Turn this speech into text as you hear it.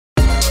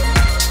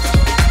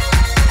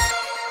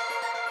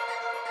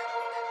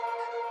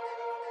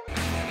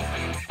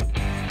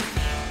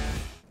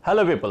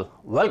Hello people,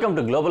 welcome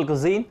to global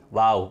cuisine.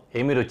 Wow,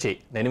 ఏమి రుచి.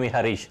 నేను మీ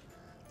హరీష్.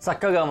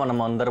 చక్కగా మనం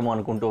అందరం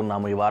అనుకుంటూ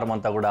ఉన్నాము, ఈ వారం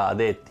అంతా కూడా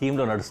అదే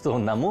థీమ్లో నడుస్తూ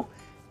ఉన్నాము.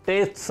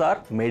 Tastes are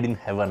made in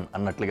heaven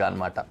అన్నట్లుగా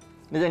అనమాట.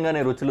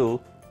 నిజంగానే రుచులు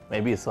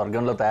మేబీ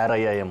స్వర్గంలో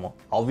తయారయ్యాయేమో.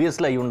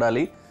 ఆబ్వియస్లీ అయి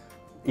ఉండాలి.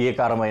 ఏ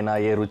కారమైనా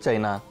ఏ రుచి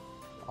అయినా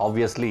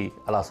ఆబ్వియస్లీ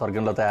అలా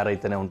స్వర్గంలో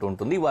తయారైతేనే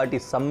ఉంటుంది. వాటి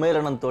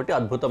సమ్మేళనంతో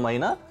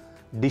అద్భుతమైన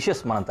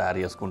డిషెస్ మనం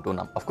తయారు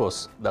చేసుకుంటున్నాం.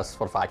 Of course that's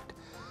for fact.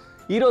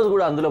 ఈరోజు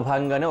కూడా అందులో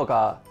భాగంగానే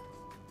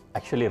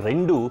యాక్చువల్లీ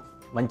 2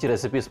 మంచి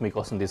రెసిపీస్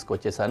మీకోసం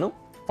తీసుకొచ్చేసాను.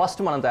 ఫస్ట్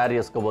మనం తయారు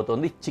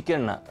చేసుకోబోతోంది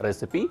చికెన్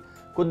రెసిపీ.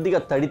 కొద్దిగా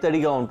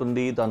తడిగా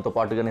ఉంటుంది,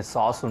 దాంతోపాటుగానే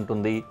సాస్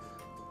ఉంటుంది.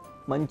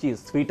 మంచి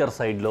స్వీటర్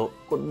సైడ్లో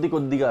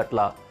కొద్దిగా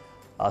అట్లా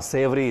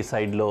సేవరీ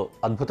సైడ్లో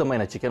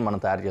అద్భుతమైన చికెన్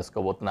మనం తయారు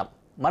చేసుకోబోతున్నాం.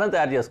 మనం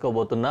తయారు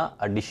చేసుకోబోతున్న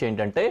ఆ డిష్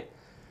ఏంటంటే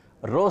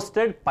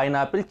roasted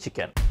pineapple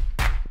chicken.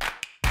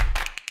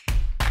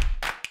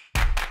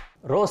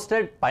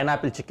 Roasted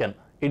pineapple chicken.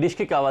 ఈ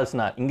డిష్కి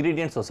కావాల్సిన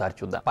ఇంగ్రీడియంట్స్ ఒకసారి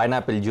చూద్దాం.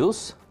 Pineapple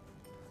juice,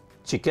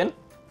 chicken,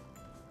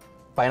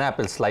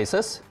 pineapple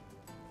slices,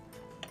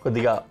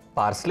 కొద్దిగా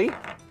పార్స్లీ,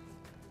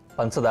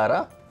 పంచదార,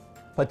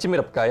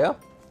 పచ్చిమిరపకాయ,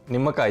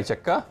 నిమ్మకాయ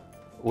చెక్క,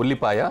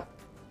 ఉల్లిపాయ,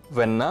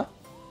 వెన్న,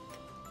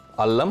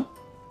 అల్లం,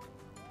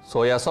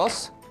 సోయా సాస్,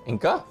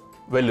 ఇంకా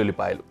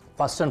వెల్లుల్లిపాయలు.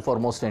 ఫస్ట్ అండ్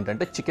ఫార్మోస్ట్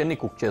ఏంటంటే చికెన్ని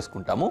కుక్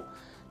చేసుకుంటాము.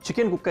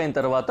 చికెన్ కుక్ అయిన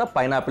తర్వాత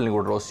పైనాపిల్ని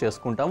కూడా రోస్ట్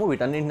చేసుకుంటాము.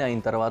 వీటన్నింటిని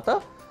అయిన తర్వాత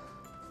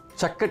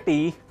చక్కటి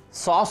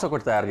సాస్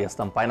ఒకటి తయారు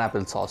చేస్తాం,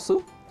 పైనాపిల్ సాస్.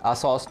 ఆ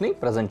సాస్ని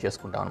ప్రజెంట్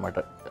చేసుకుంటాం అనమాట.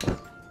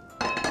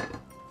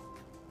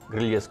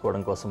 గ్రిల్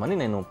చేసుకోవడం కోసమని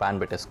నేను ప్యాన్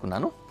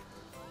పెట్టేసుకున్నాను.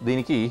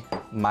 దీనికి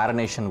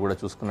మ్యారినేషన్ కూడా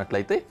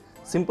చూసుకున్నట్లయితే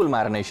సింపుల్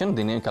మ్యారినేషన్,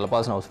 దీన్ని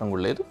కలపాల్సిన అవసరం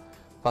కూడా లేదు.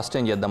 ఫస్ట్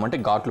ఏం చేద్దామంటే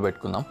ఘాట్లు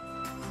పెట్టుకుందాం.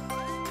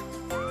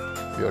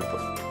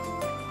 బ్యూటిఫుల్,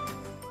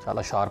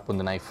 చాలా షార్ప్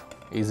ఉంది నైఫ్,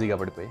 ఈజీగా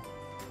పడిపోయి.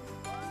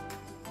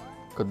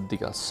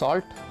 కొద్దిగా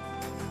సాల్ట్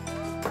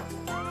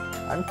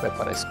అండ్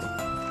పెప్పర్ వేసుకుందాం.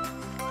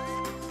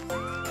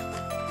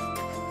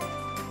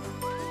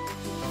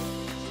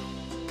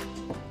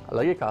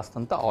 అలాగే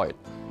కాస్తంత ఆయిల్.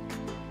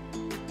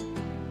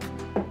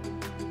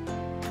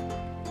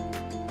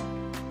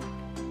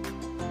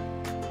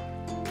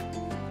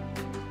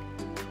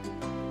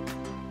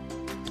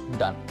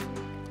 డన్.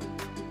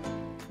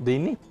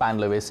 దీన్ని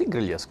ప్యాన్లో వేసి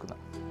గ్రిల్ చేసుకుందాం.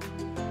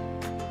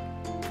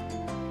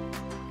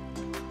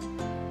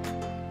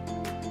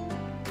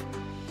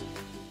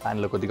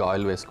 ప్యాన్లో కొద్దిగా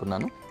ఆయిల్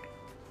వేసుకున్నాను.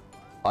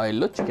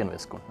 ఆయిల్లో చికెన్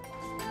వేసుకుంటున్నాను.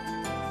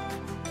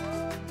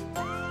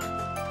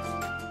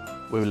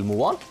 We will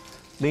move on.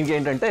 దీనికి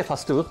ఏంటంటే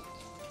ఫస్ట్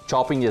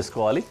చాపింగ్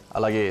చేసుకోవాలి.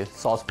 అలాగే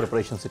సాస్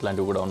ప్రిపరేషన్స్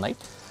ఇట్లాంటివి కూడా ఉన్నాయి.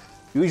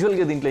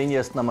 యూజువల్గా దీంట్లో ఏం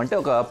చేస్తున్నామంటే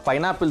ఒక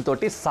పైనాపిల్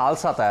తోటి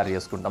సాల్సా తయారు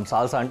చేసుకుంటాం.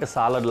 సాల్సా అంటే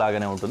సాలడ్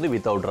లాగానే ఉంటుంది,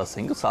 వితౌట్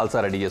డ్రెస్సింగ్. సాల్సా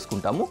రెడీ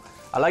చేసుకుంటాము.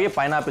 అలాగే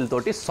పైనాపిల్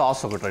తోటి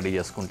సాస్ ఒకటి రెడీ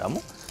చేసుకుంటాము.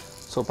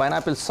 సో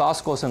పైనాపిల్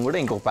సాస్ కోసం కూడా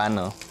ఇంకొక ప్యాన్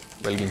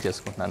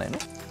వెలిగించేసుకుంటున్నాను నేను.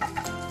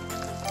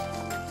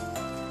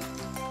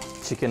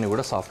 చికెన్ని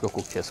కూడా సాఫ్ట్గా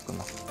కుక్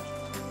చేసుకుందాం.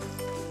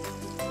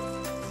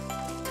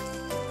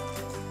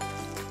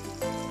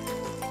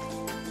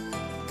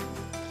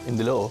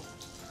 ఇందులో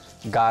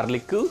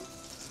గార్లిక్,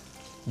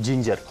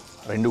 జింజర్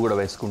 2 కూడా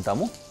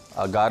వేసుకుంటాము.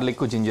 ఆ గార్లిక్,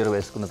 జింజర్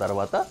వేసుకున్న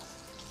తర్వాత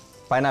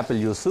పైనాపిల్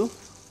జ్యూసు,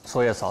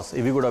 సోయా సాస్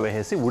ఇవి కూడా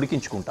వేసేసి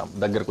ఉడికించుకుంటాం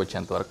దగ్గరకు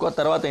వచ్చేంత వరకు. ఆ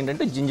తర్వాత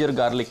ఏంటంటే జింజర్,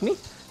 గార్లిక్ని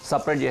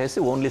సపరేట్ చేసేసి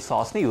ఓన్లీ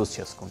సాస్ని యూజ్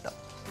చేసుకుంటాం.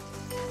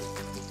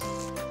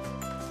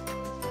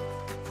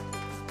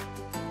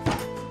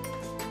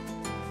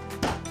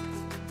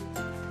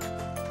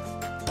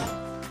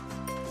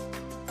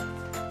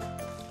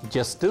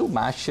 జస్ట్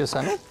మ్యాష్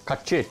చేశాను,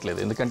 కట్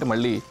చేయట్లేదు. ఎందుకంటే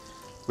మళ్ళీ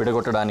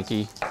విడగొట్టడానికి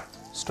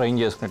స్ట్రెయిన్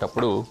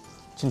చేసుకునేటప్పుడు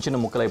చిన్న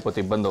ముక్కలు అయిపోతే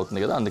ఇబ్బంది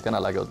అవుతుంది కదా, అందుకని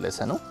అలాగే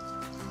వదిలేశాను.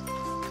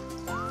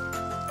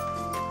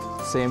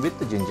 Same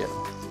with ginger.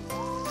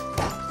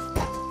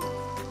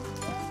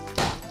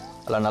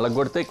 అలా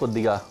నలగొడితే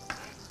కొద్దిగా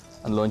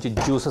అందులోంచి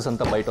జ్యూసెస్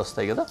అంతా బయట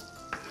వస్తాయి కదా,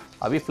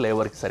 అవి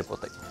ఫ్లేవర్కి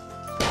సరిపోతాయి.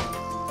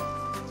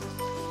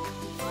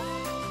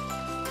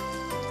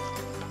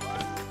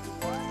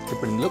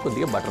 ఇప్పుడు ఇందులో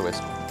కొద్దిగా బటర్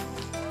వేసుకుంటాం.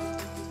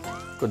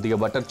 కొద్దిగా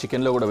బటర్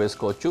చికెన్లో కూడా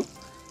వేసుకోవచ్చు.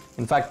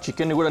 ఇన్ఫ్యాక్ట్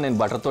చికెన్ని కూడా నేను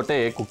బటర్ తోటే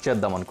కుక్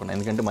చేద్దాం అనుకున్నాను,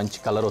 ఎందుకంటే మంచి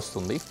కలర్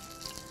వస్తుంది.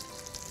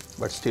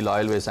 బట్ స్టిల్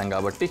ఆయిల్ వేసాం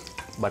కాబట్టి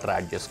బటర్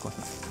యాడ్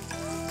చేసుకుంటున్నాను.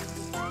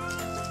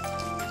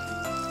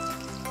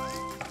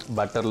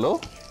 బటర్లో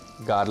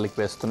గార్లిక్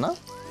వేస్తున్నా,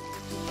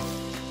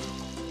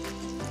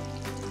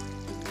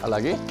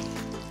 అలాగే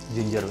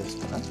జింజర్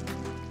వేస్తున్నా.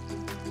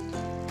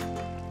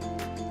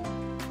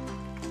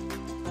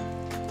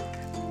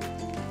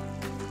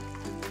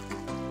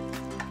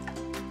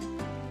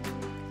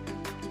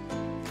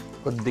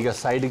 కొద్దిగా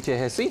సైడ్కి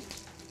చేసేసి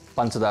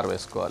పంచదార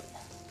వేసుకోవాలి.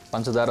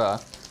 పంచదార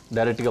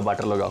డైరెక్ట్గా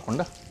బటర్లో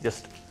కాకుండా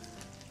జస్ట్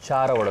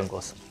చారవడం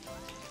కోసం,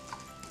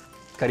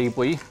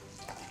 కరిగిపోయి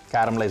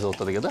క్యారమలైజ్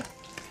అవుతుంది కదా,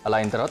 అలా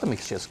అయిన తర్వాత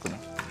మిక్స్ చేసుకున్నాం.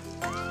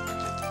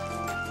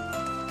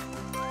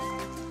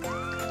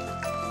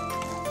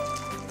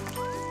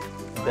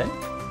 దెన్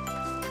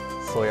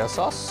సోయా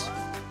సాస్,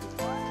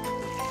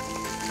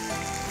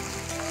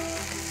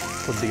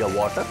 కొద్దిగా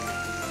వాటర్,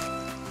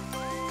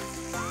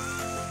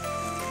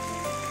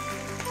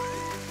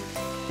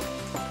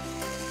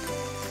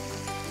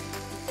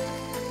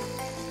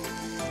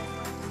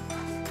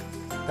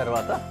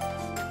 తర్వాత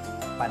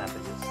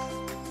పైనాపిల్ జ్యూస్.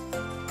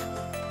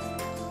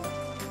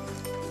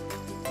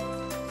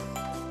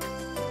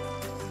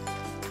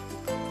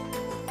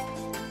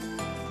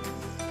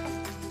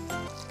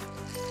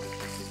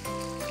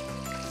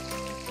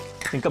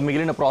 ఇంకా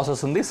మిగిలిన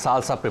ప్రాసెస్ ఉంది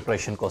సాల్సా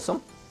ప్రిపరేషన్ కోసం.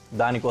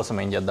 దానికోసం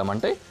ఏం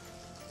చేద్దామంటే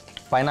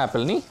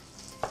పైనాపిల్ని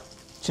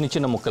చిన్న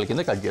చిన్న ముక్కల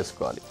కింద కట్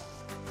చేసుకోవాలి.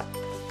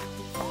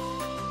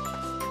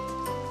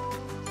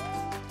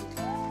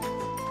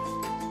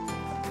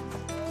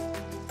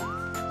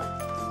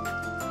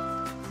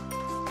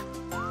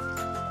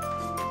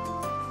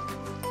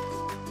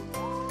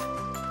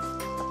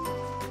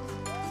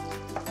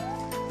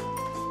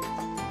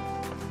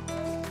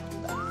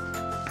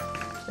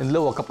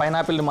 ఇందులో ఒక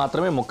పైనాపిల్ని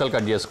మాత్రమే ముక్కలు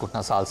కట్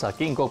చేసుకుంటున్నా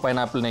సాల్సాకి. ఇంకొక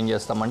పైనాపిల్ని ఏం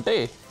చేస్తామంటే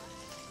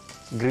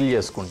గ్రిల్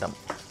చేసుకుంటాం.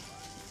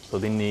 సో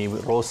దీన్ని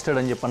రోస్టెడ్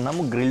అని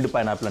చెప్పన్నాము, గ్రిల్డ్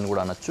పైనాపిల్ అని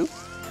కూడా అనొచ్చు.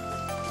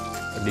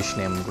 డిష్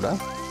నేమ్ కూడా.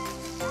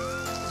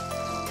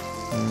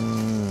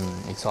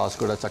 ఈ సాస్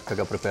కూడా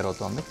చక్కగా ప్రిపేర్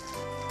అవుతుంది.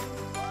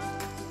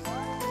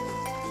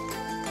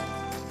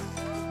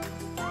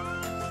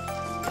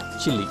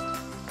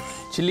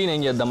 చిల్లీని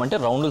ఏం చేద్దామంటే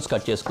రౌండ్స్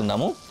కట్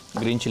చేసుకుందాము.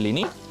 గ్రీన్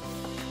చిల్లీని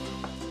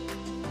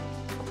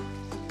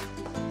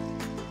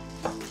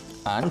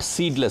అండ్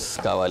సీడ్లెస్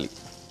కావాలి.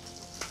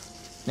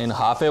 నేను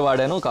హాఫే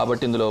వాడాను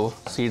కాబట్టి ఇందులో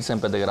సీడ్స్ ఏం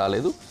పెద్దగా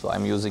రాలేదు. So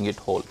I'm using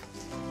it whole.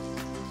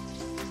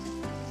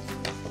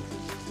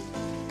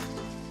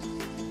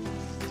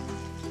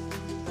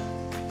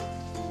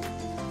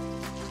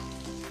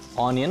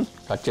 Onion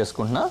cut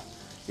చేసుకుంటున్నా.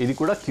 ఇది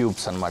కూడా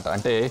క్యూబ్స్ అన్నమాట.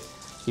 అంటే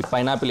ఈ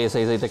పైనాపిల్ ఏ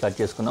సైజ్ అయితే కట్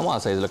చేసుకున్నామో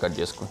ఆ సైజులో కట్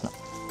చేసుకుంటున్నా.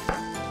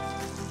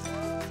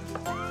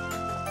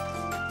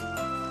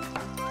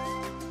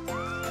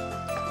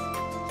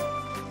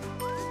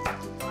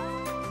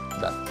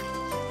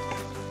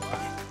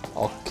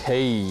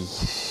 ఓకే,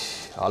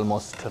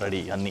 ఆల్మోస్ట్ రెడీ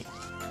అన్నీ.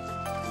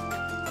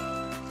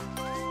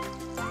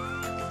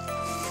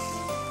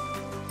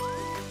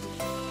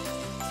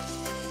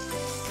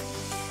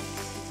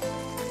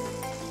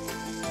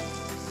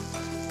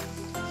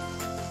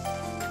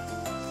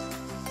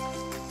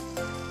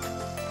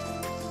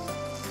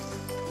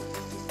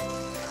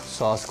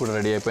 సాస్ కూడా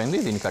రెడీ అయిపోయింది.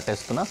 దీన్ని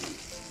కట్టేస్తున్నా.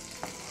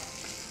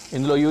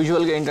 ఇందులో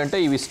యూజువల్గా ఏంటంటే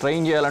ఇవి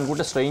స్ట్రెయిన్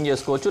చేయాలనుకుంటే స్ట్రెయిన్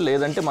చేసుకోవచ్చు,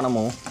 లేదంటే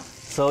మనము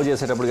సర్వ్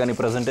చేసేటప్పుడు కానీ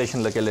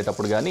ప్రెజెంటేషన్లోకి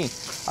వెళ్ళేటప్పుడు కానీ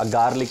ఆ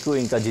గార్లిక్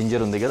ఇంకా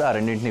జింజర్ ఉంది కదా, ఆ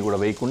రెండింటిని కూడా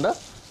వేయకుండా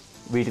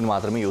వీటిని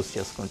మాత్రమే యూస్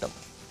చేసుకుంటాం.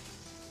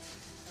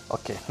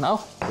 Okay, now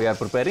we are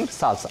preparing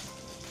salsa.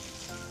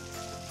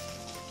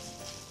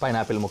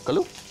 Pineapple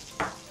ముక్కలు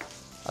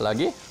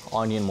అలాగే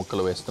ఆనియన్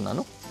ముక్కలు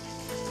వేస్తున్నాను.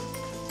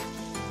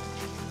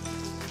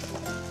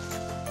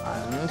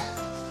 అండ్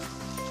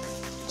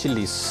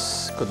చిల్లీస్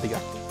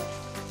కొద్దిగా,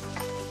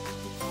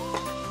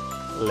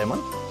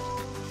 లెమన్,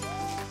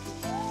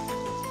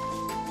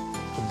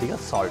 కొద్దిగా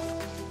సాల్ట్.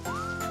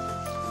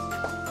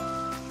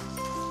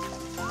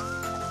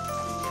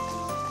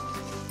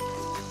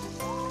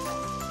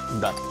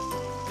 డన్.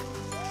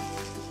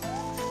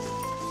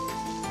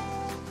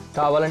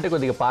 కావాలంటే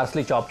కొద్దిగా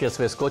పార్స్లీ చాప్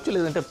చేసి వేసుకోవచ్చు,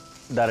 లేదంటే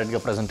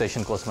డైరెక్ట్గా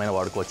ప్రజెంటేషన్ కోసమైనా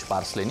వాడుకోవచ్చు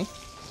పార్స్లీని.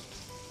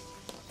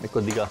 మీకు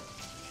కొద్దిగా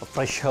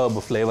ఫ్రెష్ హర్బ్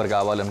ఫ్లేవర్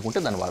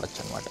కావాలనుకుంటే దాన్ని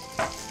వాడచ్చు అనమాట.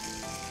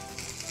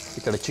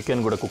 ఇక్కడ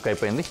చికెన్ కూడా కుక్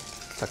అయిపోయింది.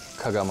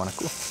 చక్కగా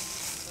మనకు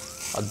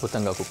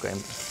అద్భుతంగా కుక్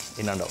అయింది,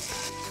 ఇన్ అండ్ అవుట్.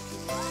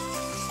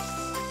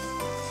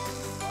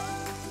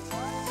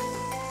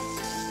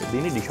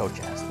 దీన్ని డిష్ అవుట్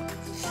చేస్తాం.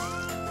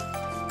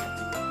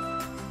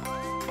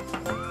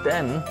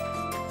 దెన్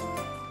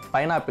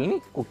పైనాపిల్ని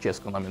కుక్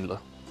చేసుకుందాం ఇందులో.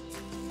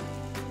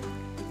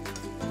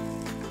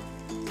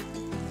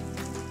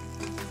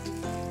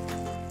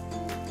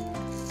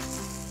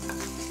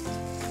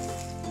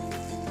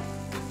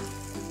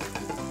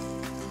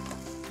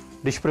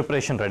 డిష్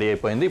ప్రిపరేషన్ రెడీ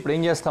అయిపోయింది. ఇప్పుడు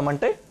ఏం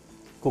చేస్తామంటే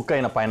కుక్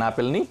అయిన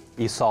పైనాపిల్ని,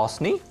 ఈ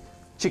సాస్ని,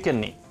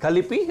 చికెన్ని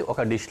కలిపి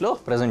ఒక డిష్లో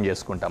ప్రజెంట్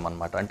చేసుకుంటాం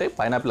అనమాట. అంటే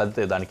పైనాపిల్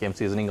అయితే దానికి ఏం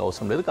సీజనింగ్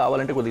అవసరం లేదు,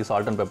 కావాలంటే కొద్దిగా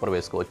సాల్ట్ అండ్ పెప్పర్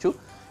వేసుకోవచ్చు.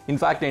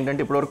 ఇన్ఫ్యాక్ట్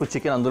ఏంటంటే ఇప్పటివరకు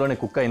చికెన్ అందులోనే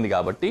కుక్ అయింది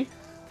కాబట్టి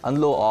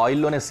అందులో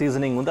ఆయిల్లోనే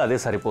సీజనింగ్ ఉంది, అదే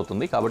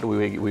సరిపోతుంది. కాబట్టి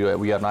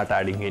we are not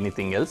adding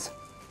anything else.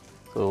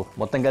 So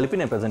మొత్తం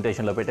కలిపి నేను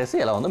ప్రజెంటేషన్లో పెట్టేసి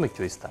ఎలా ఉందో మీకు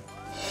చూపిస్తాను.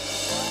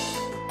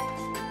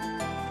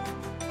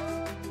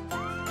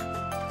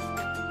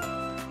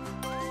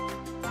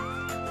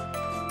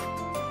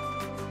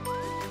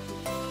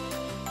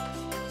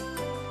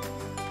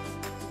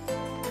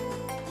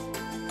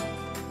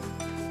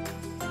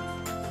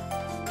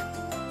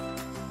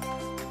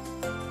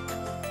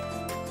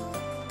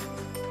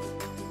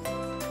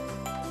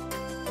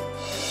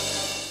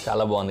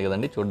 చాలా బాగుంది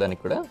కదండి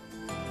చూడడానికి కూడా.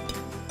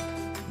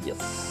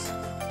 ఎస్,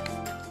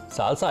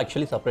 సాల్సా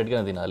యాక్చువల్లీ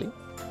సపరేట్గానే తినాలి.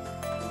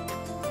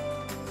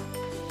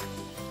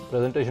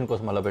 ప్రజెంటేషన్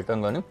కోసం అలా పెట్టాం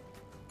కానీ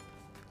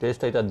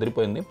టేస్ట్ అయితే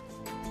అదిరిపోయింది.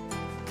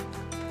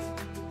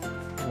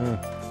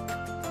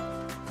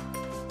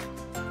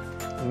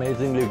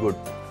 Amazingly good.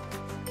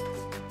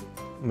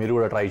 మీరు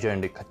కూడా ట్రై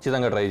చేయండి,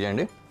 ఖచ్చితంగా ట్రై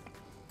చేయండి.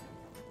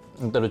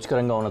 ఇంత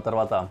రుచికరంగా ఉన్న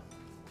తర్వాత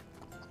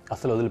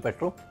అసలు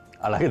వదిలిపెట్టరు,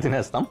 అలాగే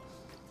తినేస్తాం.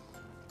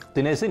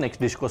 తినేసి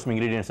నెక్స్ట్ డిష్ కోసం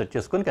ఇంగ్రీడియంట్స్ సెట్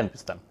చేసుకొని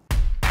కనిపిస్తాను.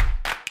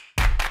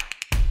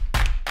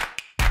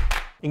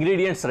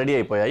 ఇంగ్రీడియంట్స్ రెడీ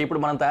అయిపోయాయి.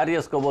 ఇప్పుడు మనం తయారు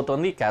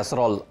చేసుకోబోతోంది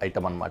క్యాసరాల్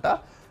ఐటమ్ అనమాట.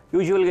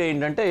 యూజువల్గా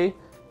ఏంటంటే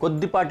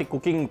కొద్దిపాటి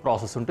కుకింగ్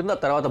ప్రాసెస్ ఉంటుంది, ఆ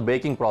తర్వాత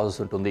బేకింగ్ ప్రాసెస్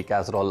ఉంటుంది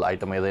క్యాసరాల్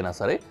ఐటమ్ ఏదైనా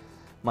సరే.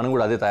 మనం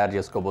కూడా అదే తయారు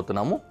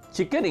చేసుకోబోతున్నాము.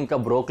 చికెన్ ఇంకా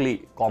బ్రోకలీ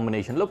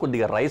కాంబినేషన్లో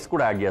కొద్దిగా రైస్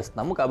కూడా యాడ్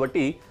చేస్తున్నాము,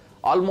 కాబట్టి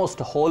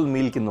ఆల్మోస్ట్ హోల్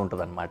మీల్ కింద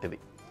ఉంటుంది అనమాట ఇది.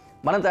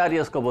 మనం తయారు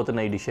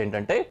చేసుకోబోతున్న ఈ డిష్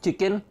ఏంటంటే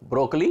చికెన్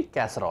బ్రోకలీ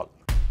క్యాసరాల్.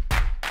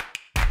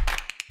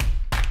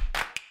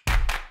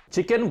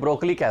 చికెన్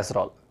బ్రోకలీ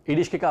క్యాసరాల్ ఈ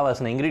డిష్కి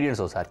కావాల్సిన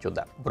ఇంగ్రీడియంట్స్ ఒకసారి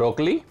చూద్దాం.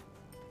 బ్రోకలీ,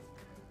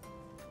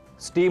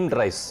 స్టీమ్డ్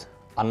రైస్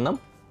అన్నం,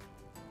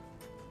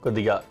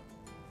 కొద్దిగా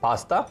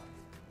pasta,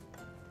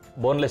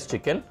 boneless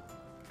chicken,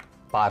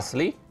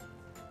 parsley,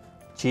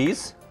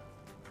 cheese,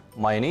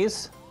 mayonnaise,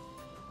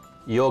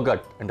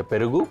 yoghurt అంటే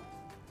పెరుగు,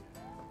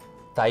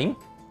 థైమ్,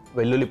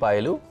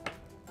 వెల్లుల్లిపాయలు,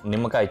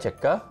 నిమ్మకాయ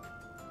చెక్క,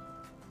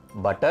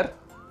 బటర్,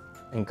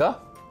 ఇంకా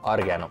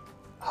ఆర్గానో.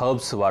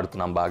 హర్బ్స్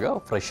వాడుతున్నాం, బాగా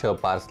ఫ్రెష్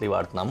పార్స్లీ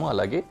వాడుతున్నాము,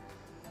 అలాగే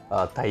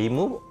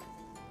థైము,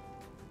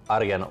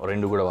 ఆర్గానో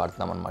రెండు కూడా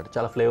వాడుతున్నాం అనమాట.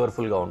 చాలా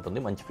ఫ్లేవర్ఫుల్గా ఉంటుంది,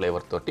 మంచి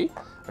ఫ్లేవర్ తోటి.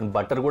 అండ్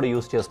బటర్ కూడా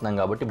యూస్ చేస్తున్నాం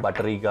కాబట్టి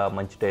బటరీగా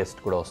మంచి టేస్ట్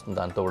కూడా వస్తుంది,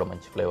 దాంతో కూడా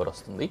మంచి ఫ్లేవర్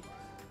వస్తుంది.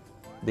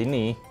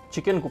 దీన్ని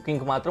చికెన్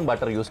కుకింగ్కి మాత్రం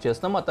బటర్ యూస్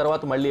చేస్తున్నాం. ఆ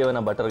తర్వాత మళ్ళీ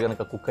ఏమైనా బటర్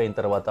కనుక కుక్ అయిన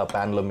తర్వాత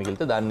ప్యాన్లో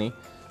మిగిలితే దాన్ని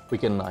we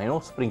can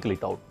sprinkle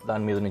it out,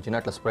 దాని మీద నుంచి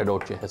అట్లా స్ప్రెడ్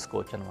అవుట్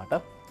చేసేసుకోవచ్చు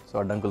అనమాట. సో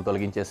అడ్డంకులు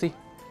తొలగించేసి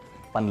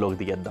పనిలోకి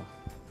దిగేద్దాం.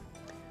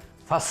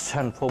 ఫస్ట్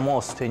అండ్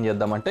ఫార్మోస్ట్ ఏం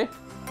చేద్దామంటే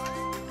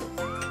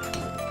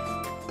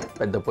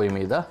పెద్ద పొయ్యి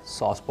మీద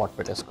సాస్ పాట్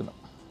పెట్టేసుకుందాం.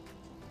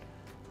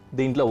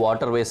 దీంట్లో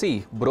వాటర్ వేసి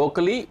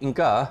బ్రోకలీ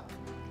ఇంకా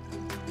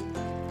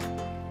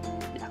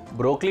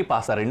బ్రోకలీ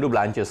పాస్తా రెండు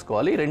బ్లాంచ్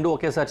చేసుకోవాలి. రెండు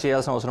ఒకేసారి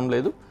చేయాల్సిన అవసరం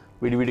లేదు,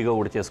 విడివిడిగా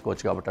కూడా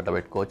చేసుకోవచ్చు కాబట్టి అట్లా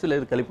పెట్టుకోవచ్చు,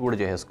 లేదు కలిపి కూడా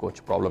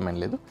చేసేసుకోవచ్చు, ప్రాబ్లం ఏం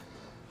లేదు.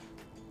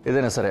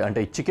 ఏదైనా సరే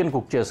అంటే చికెన్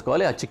కుక్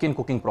చేసుకోవాలి, ఆ చికెన్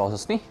కుకింగ్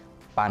ప్రాసెస్ని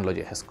ప్యాన్లో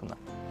చేసేసుకుందాం.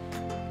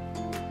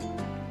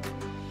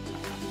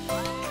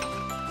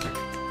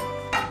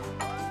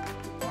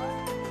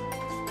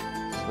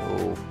 సో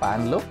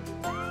ప్యాన్లో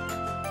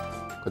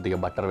కొద్దిగా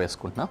బటర్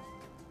వేసుకుంటున్నా.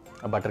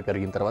 ఆ బటర్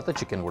కరిగిన తర్వాత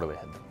చికెన్ కూడా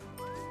వేసేద్దాం.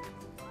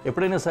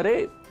 ఎప్పుడైనా సరే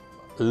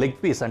లెగ్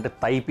పీస్ అంటే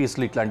థై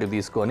పీస్లు ఇట్లాంటివి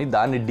తీసుకొని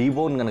దాన్ని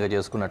డీబోన్ కనుక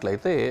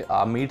చేసుకున్నట్లయితే ఆ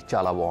మీట్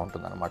చాలా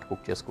బాగుంటుంది అనమాట.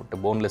 కుక్ చేసుకుంటే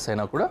బోన్లెస్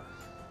అయినా కూడా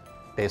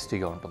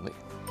టేస్టీగా ఉంటుంది.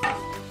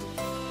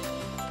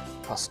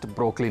 ఫస్ట్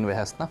బ్రోకలీని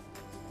వేసేస్తున్నా.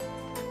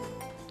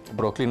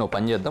 బ్రోకలీని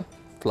పని చేద్దాం,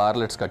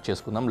 ఫ్లవర్లెట్స్ కట్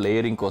చేసుకుందాం.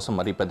 లేయరింగ్ కోసం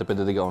మరీ పెద్ద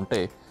పెద్దదిగా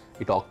ఉంటే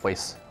it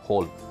occupies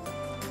whole.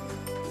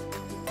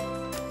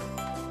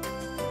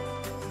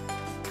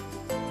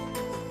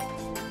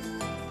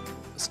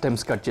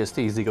 Stems cut చేస్తే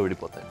ఈజీగా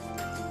విడిపోతాయి.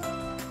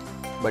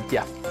 బట్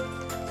యా,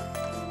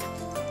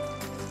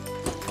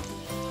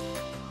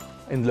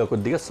 ఇందులో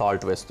కొద్దిగా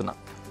సాల్ట్ వేస్తున్నా.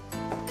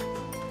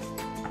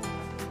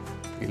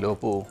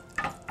 ఈలోపు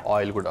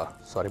ఆయిల్ కూడా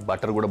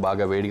బటర్ కూడా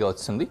బాగా వేడిగా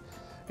వచ్చింది.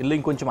 ఇందులో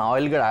ఇంకొంచెం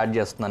ఆయిల్ కూడా యాడ్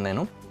చేస్తున్నాను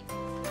నేను.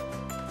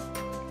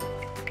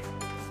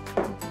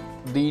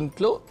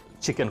 దీంట్లో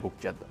చికెన్ కుక్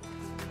చేద్దాం.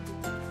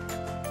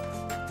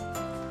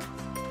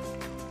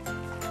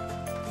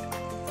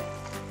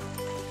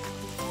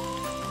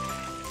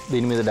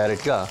 దీని మీద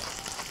డైరెక్ట్గా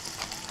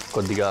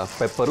కొద్దిగా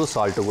పెప్పరు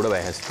సాల్ట్ కూడా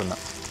వేసేస్తున్నా.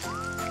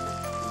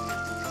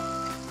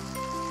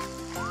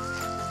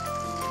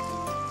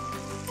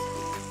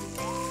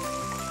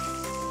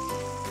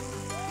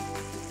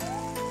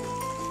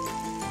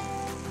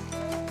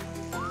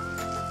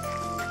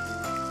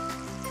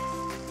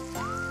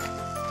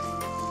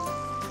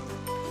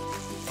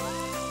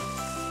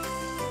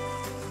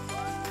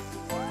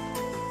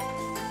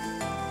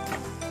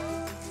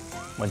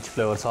 మంచి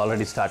ఫ్లేవర్స్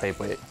ఆల్రెడీ స్టార్ట్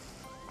అయిపోయాయి.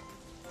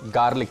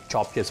 గార్లిక్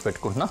చాప్ చేసి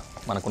పెట్టుకుంటున్నా,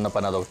 మనకున్న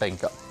పని అదొకటే.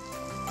 ఇంకా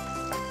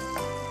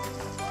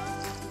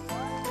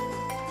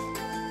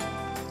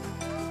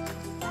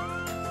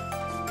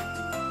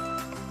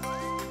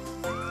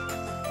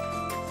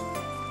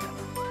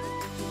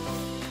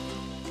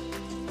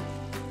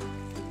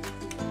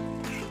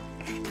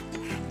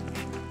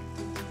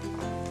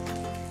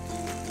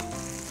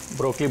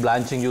బ్రోకలీ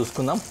బ్లాంచింగ్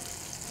చూసుకుందాం.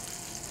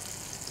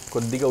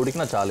 కొద్దిగా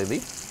ఉడికినా చాలు. ఇది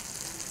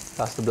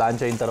కాస్త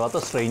బ్లాంచ్ అయిన తర్వాత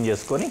స్ట్రెయిన్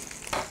చేసుకొని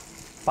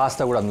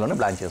పాస్తా కూడా అందులోనే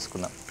బ్లాంచ్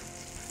చేసుకుందాం.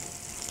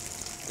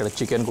 ఇక్కడ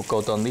చికెన్ కుక్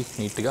అవుతోంది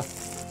నీట్గా.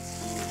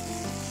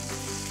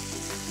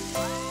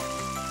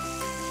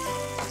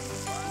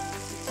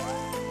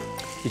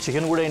 ఈ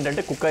చికెన్ కూడా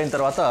ఏంటంటే కుక్ అయిన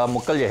తర్వాత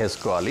ముక్కలు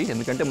చేసేసుకోవాలి,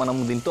 ఎందుకంటే మనం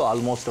దీంతో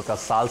ఆల్మోస్ట్ ఒక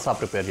సాల్సా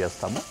ప్రిపేర్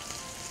చేస్తాము.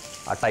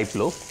 ఆ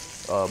టైప్లో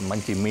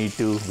మంచి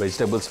మీటు,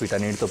 వెజిటబుల్స్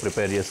వీటన్నిటితో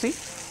ప్రిపేర్ చేసి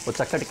ఒక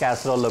చక్కటి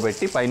క్యాసరాల్లో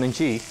పెట్టి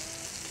పైనుంచి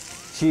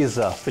చీజ్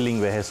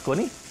ఫిల్లింగ్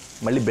వేసేసుకొని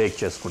మళ్ళీ బేక్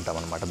చేసుకుంటాం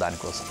అన్నమాట.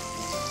 దానికోసం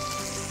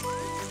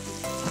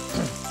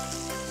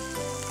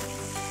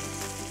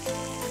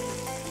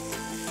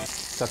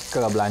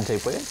చక్కగా బ్లాంచ్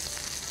అయిపోయి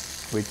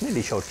వీటిని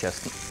డిష్ అవుట్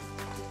చేస్తాం.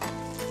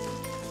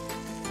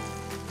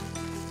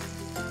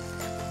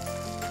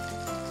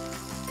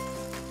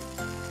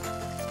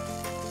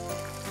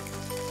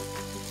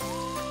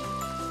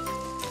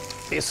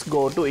 Let's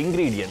go to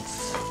ingredients.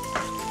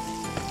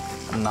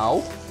 Now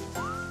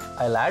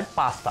I'll add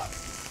pasta.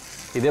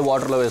 ఇదే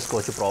వాటర్లో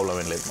వేసుకోవచ్చు, ప్రాబ్లం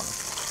ఏం లేదు. మనం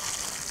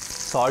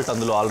సాల్ట్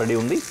అందులో ఆల్రెడీ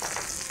ఉంది.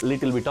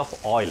 Little bit of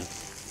oil.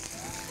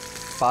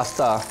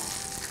 Pasta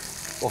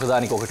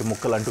ఒకదానికి ఒకటి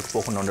ముక్కలు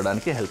అంటుకుపోకుండా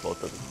ఉండడానికి హెల్ప్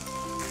అవుతుంది.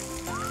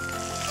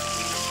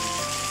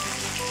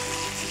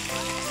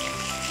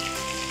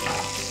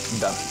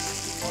 డన్.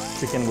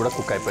 చికెన్ కూడా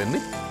కుక్ అయిపోయింది.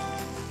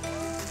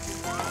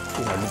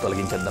 ఈ మళ్ళీ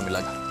తొలగించేద్దాం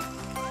ఇలాగా.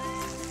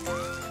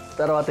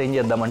 తర్వాత ఏం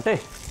చేద్దామంటే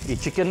ఈ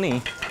చికెన్ని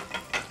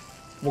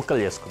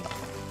ముక్కలు చేసుకుందాం.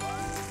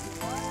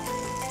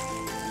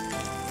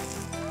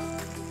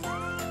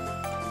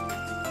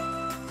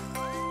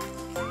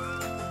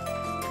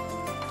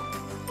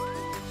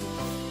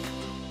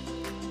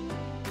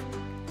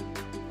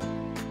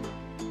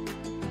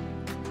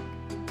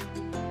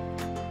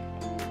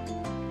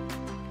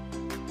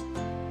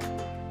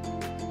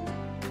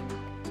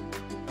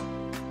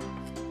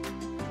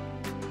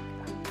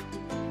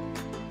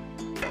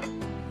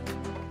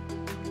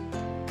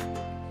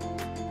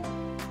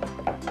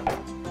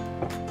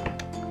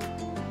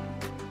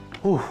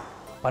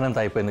 పని అంతా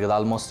అయిపోయింది కదా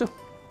ఆల్మోస్ట్.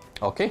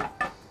 ఓకే,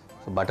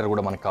 సో బటర్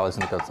కూడా మనకు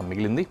కావాల్సింది కొంచెం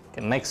మిగిలింది.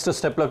 నెక్స్ట్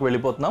స్టెప్లోకి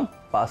వెళ్ళిపోతున్నాం.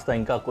 పాస్తా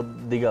ఇంకా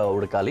కొద్దిగా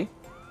ఉడకాలి.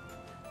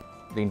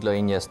 దీంట్లో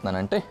ఏం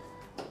చేస్తున్నానంటే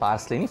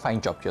పార్స్లీని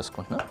ఫైన్ చాప్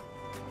చేసుకుంటున్నా.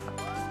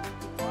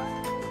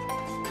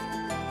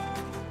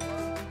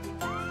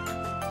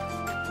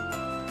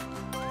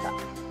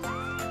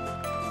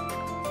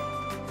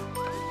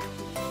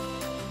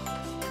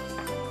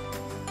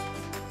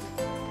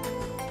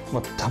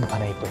 మొత్తం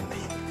పని అయిపోయింది.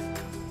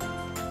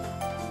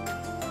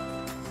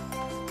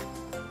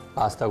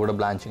 పాస్తా కూడా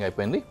బ్లాంచింగ్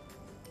అయిపోయింది.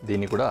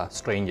 దీన్ని కూడా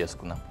స్ట్రెయిన్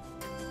చేసుకుందాం.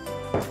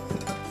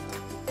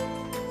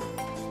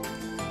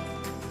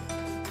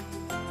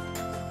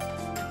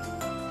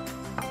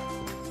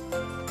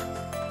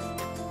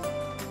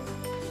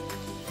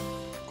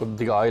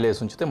 కొద్దిగా ఆయిల్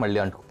వేసి ఉంచితే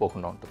మళ్ళీ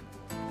అంటుకుపోకుండా ఉంటుంది.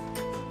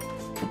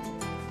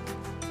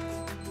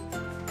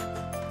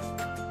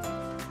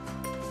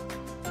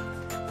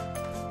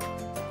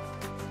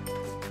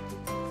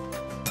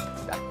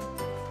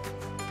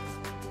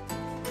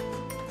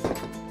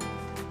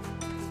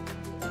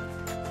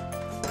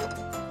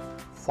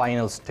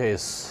 Final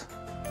stage.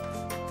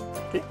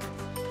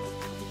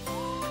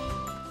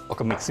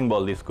 ఒక మిక్సింగ్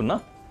బౌల్ తీసుకున్నా.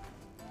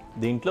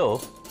 దీంట్లో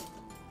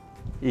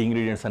ఈ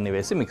ఇంగ్రీడియంట్స్ అన్నీ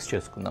వేసి మిక్స్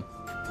చేసుకుందాం.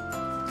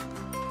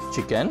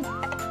 చికెన్,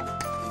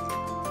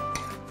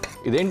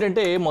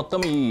 ఇదేంటంటే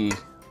మొత్తం ఈ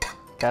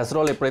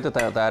క్యాసరోల్ ఎప్పుడైతే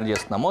తయారు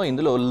చేస్తున్నామో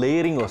ఇందులో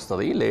లేయరింగ్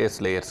వస్తుంది.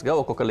 లేయర్స్గా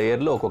ఒక్కొక్క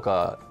లేయర్లో ఒక్కొక్క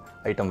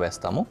ఐటెం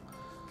వేస్తాము.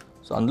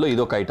 సో అందులో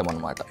ఇదొక ఐటెం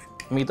అనమాట.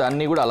 మిగతా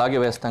అన్నీ కూడా అలాగే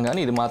వేస్తాం,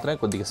 కానీ ఇది మాత్రమే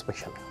కొద్దిగా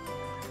స్పెషల్.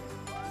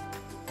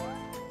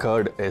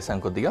 కర్డ్ వేసాం,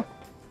 కొద్దిగా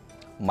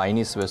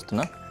మైనీస్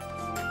వేస్తున్నా.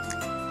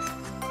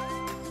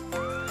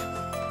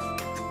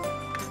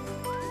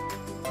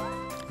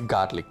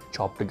 Garlic,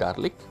 chopped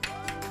garlic,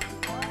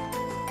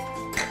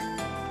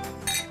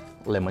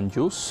 lemon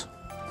juice,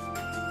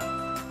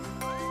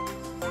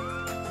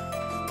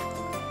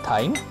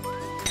 thyme,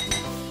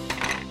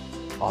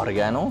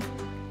 organo,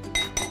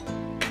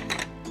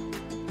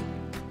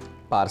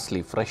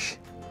 parsley fresh,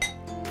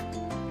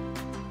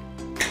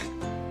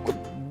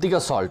 కొద్దిగా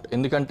సాల్ట్,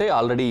 ఎందుకంటే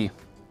ఆల్రెడీ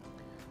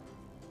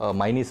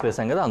మైనీస్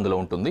వేసాం కదా అందులో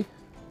ఉంటుంది.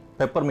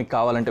 పెప్పర్ మీకు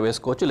కావాలంటే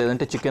వేసుకోవచ్చు,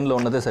 లేదంటే చికెన్లో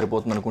ఉన్నదే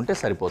సరిపోతుంది అనుకుంటే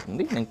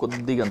సరిపోతుంది. నేను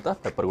కొద్దిగా అంతా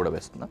పెప్పర్ కూడా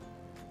వేస్తున్నా.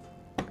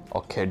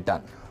 Okay,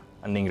 done.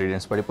 అన్ని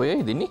ఇంగ్రీడియంట్స్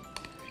పడిపోయాయి. దీన్ని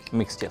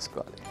మిక్స్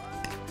చేసుకోవాలి.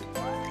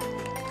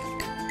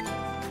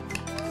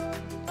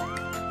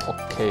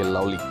 Okay,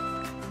 lovely.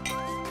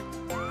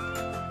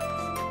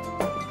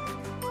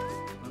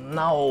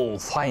 Now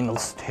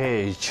final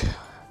stage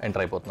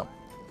enter అయిపోతున్నాం.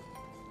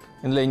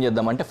 ఇందులో ఏం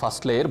చేద్దామంటే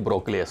ఫస్ట్ లేయర్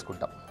బ్రోకలీ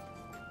వేసుకుంటాం.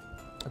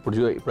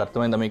 ఇప్పుడు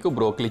అర్థమైందా మీకు?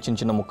 బ్రోకలీ చిన్న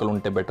చిన్న ముక్కలు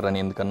ఉంటే బెటర్ అని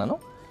ఎందుకన్నాను.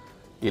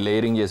 ఈ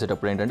లేయరింగ్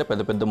చేసేటప్పుడు ఏంటంటే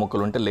పెద్ద పెద్ద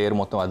ముక్కలు ఉంటే లేయర్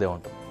మొత్తం అదే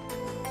ఉంటుంది.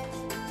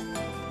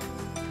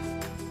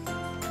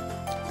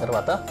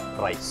 తర్వాత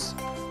రైస్,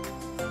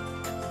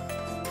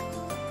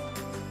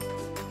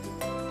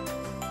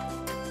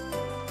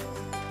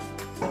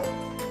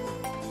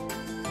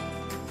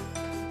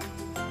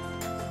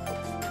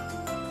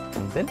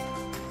 దెన్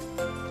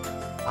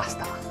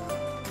పాస్తా.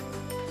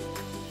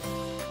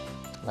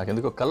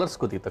 నాకెందుకో కలర్స్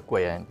కొద్దిగా తక్కువ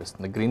అయ్యాయి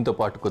అనిపిస్తుంది. గ్రీన్తో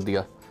పాటు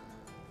కొద్దిగా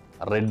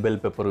రెడ్ బెల్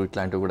పెప్పర్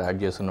ఇట్లాంటివి కూడా యాడ్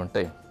చేసి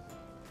ఉంటే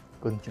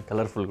కొంచెం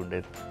కలర్ఫుల్గా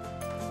ఉండేది.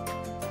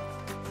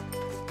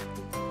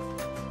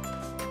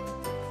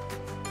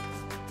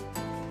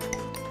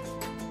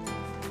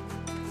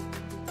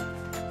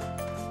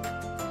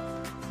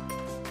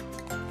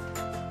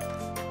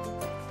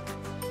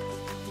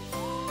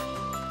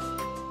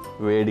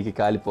 వేడికి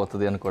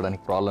కాలిపోతుంది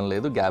అనుకోవడానికి ప్రాబ్లం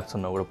లేదు, గ్యాప్స్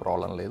ఉన్నా కూడా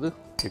ప్రాబ్లం లేదు.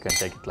 You can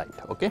take it light.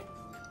 Okay,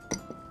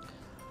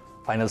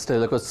 final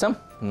స్టేజ్లోకి వచ్చాం.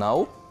 Now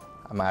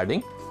I'm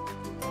adding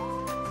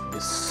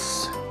this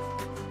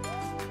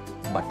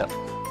butter.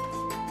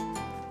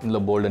 ఇందులో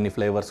బోల్డ్ అన్ని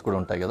ఫ్లేవర్స్ కూడా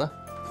ఉంటాయి కదా.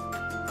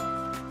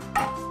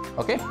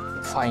 ఓకే,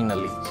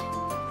 ఫైనల్లీ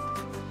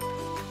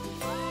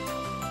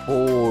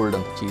బోల్డ్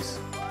అంత చీజ్.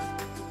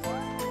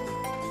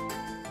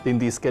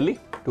 దీన్ని తీసుకెళ్ళి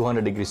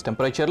 200 degrees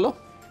టెంపరేచర్లో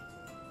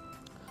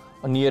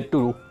near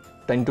to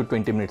 10 to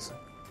 20 minutes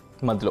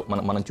మధ్యలో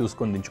మనం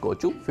చూసుకొని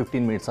దించుకోవచ్చు.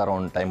 15 minutes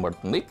అరౌండ్ టైం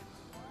పడుతుంది.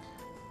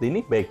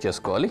 దీన్ని బేక్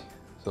చేసుకోవాలి.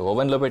 సో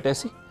ఓవెన్లో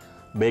పెట్టేసి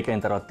బేక్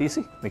అయిన తర్వాత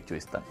తీసి మీకు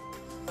చూపిస్తాను.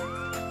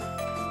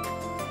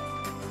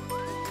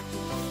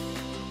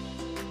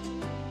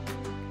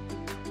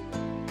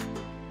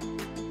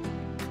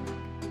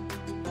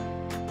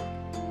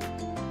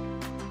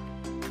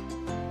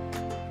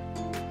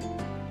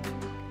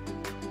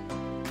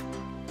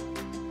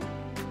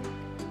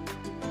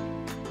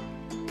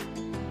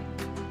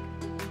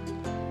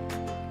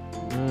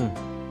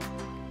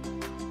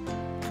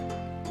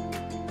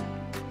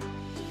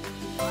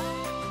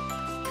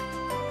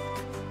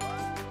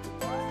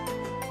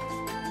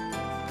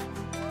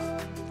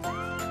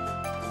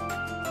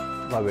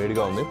 బాగా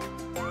వేడిగా ఉంది.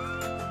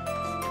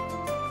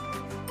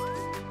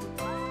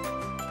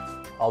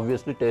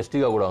 ఆబ్వియస్లీ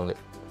టేస్టీగా కూడా ఉంది.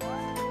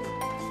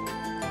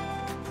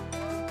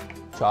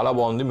 చాలా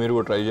బాగుంది, మీరు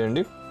కూడా ట్రై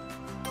చేయండి.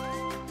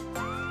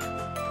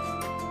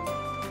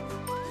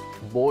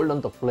 బోల్డ్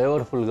అంత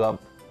ఫ్లేవర్ఫుల్గా,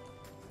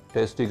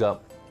 టేస్టీగా,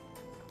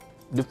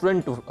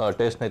 డిఫరెంట్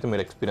టేస్ట్ని అయితే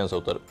మీరు ఎక్స్పీరియన్స్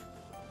అవుతారు.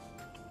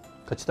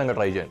 ఖచ్చితంగా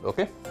ట్రై చేయండి.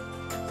 ఓకే,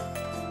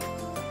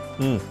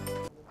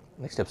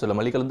 నెక్స్ట్ ఎపిసోడ్లో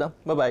మళ్ళీ కలుద్దాం.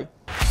 బాయ్.